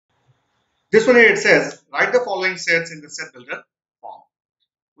This one here, it says write the following sets in the set builder form.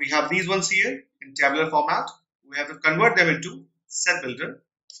 We have these ones here in tabular format. We have to convert them into set builder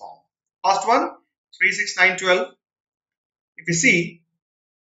form. First one, 3, 6, 9, 12. If you see,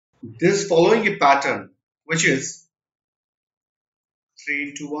 this is following a pattern which is 3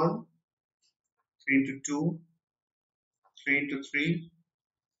 into 1, 3 into 2, 3 into 3,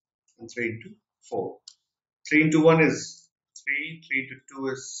 and 3 into 4. 3 into 1 is 3, 3 into 2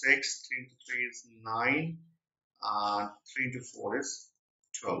 is 6, 3 into 3 is 9, and 3 into 4 is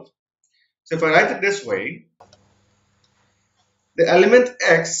 12. So if I write it this way, the element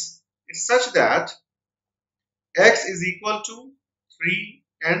x is such that x is equal to 3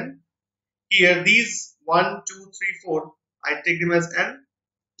 and here these 1, 2, 3, 4, I take them as n.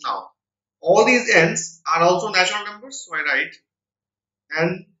 Now all these n's are also natural numbers, so I write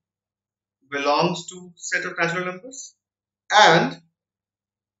n belongs to set of natural numbers, and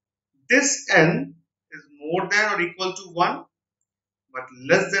this n is more than or equal to 1 but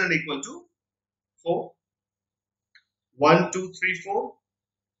less than or equal to 4. 1, 2, 3, 4.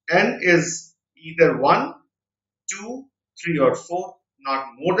 N is either 1, 2, 3 or 4,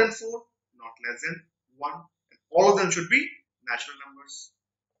 not more than 4, not less than 1. And all of them should be natural numbers.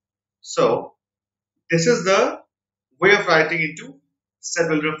 So this is the way of writing into set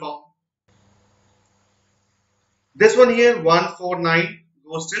builder form. This one here, 1, 4, 9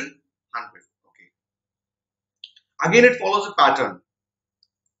 goes till 100. Okay. Again, it follows a pattern.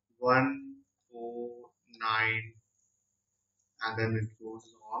 1, 4, 9, and then it goes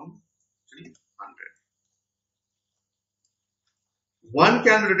on till 100. 1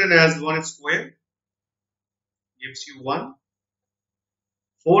 can be written as 1 square, gives you 1.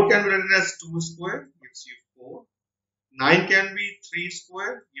 4 can be written as 2 square, gives you 4. 9 can be 3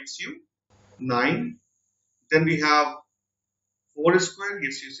 square, gives you 9. Then we have 4 square,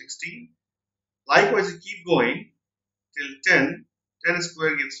 gives you 16. Likewise, you keep going till 10. 10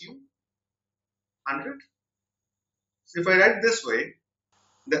 square gives you 100. So if I write this way,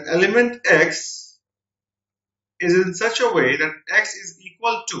 the element x is in such a way that x is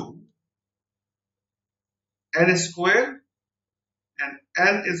equal to n square, and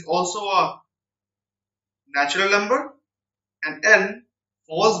n is also a natural number, and n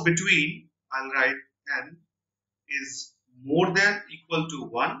falls between, I'll write n is more than equal to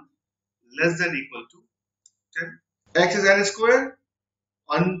 1, less than equal to 10. X is n square,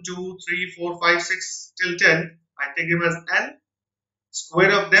 1, 2, 3, 4, 5, 6 till 10. I take them as n.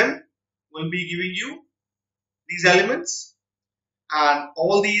 Square of them will be giving you these elements, and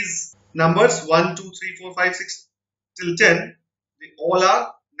all these numbers 1, 2, 3, 4, 5, 6 till 10, they all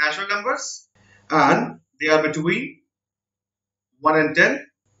are natural numbers and they are between 1 and 10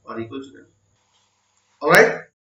 or equal to 10. Alright.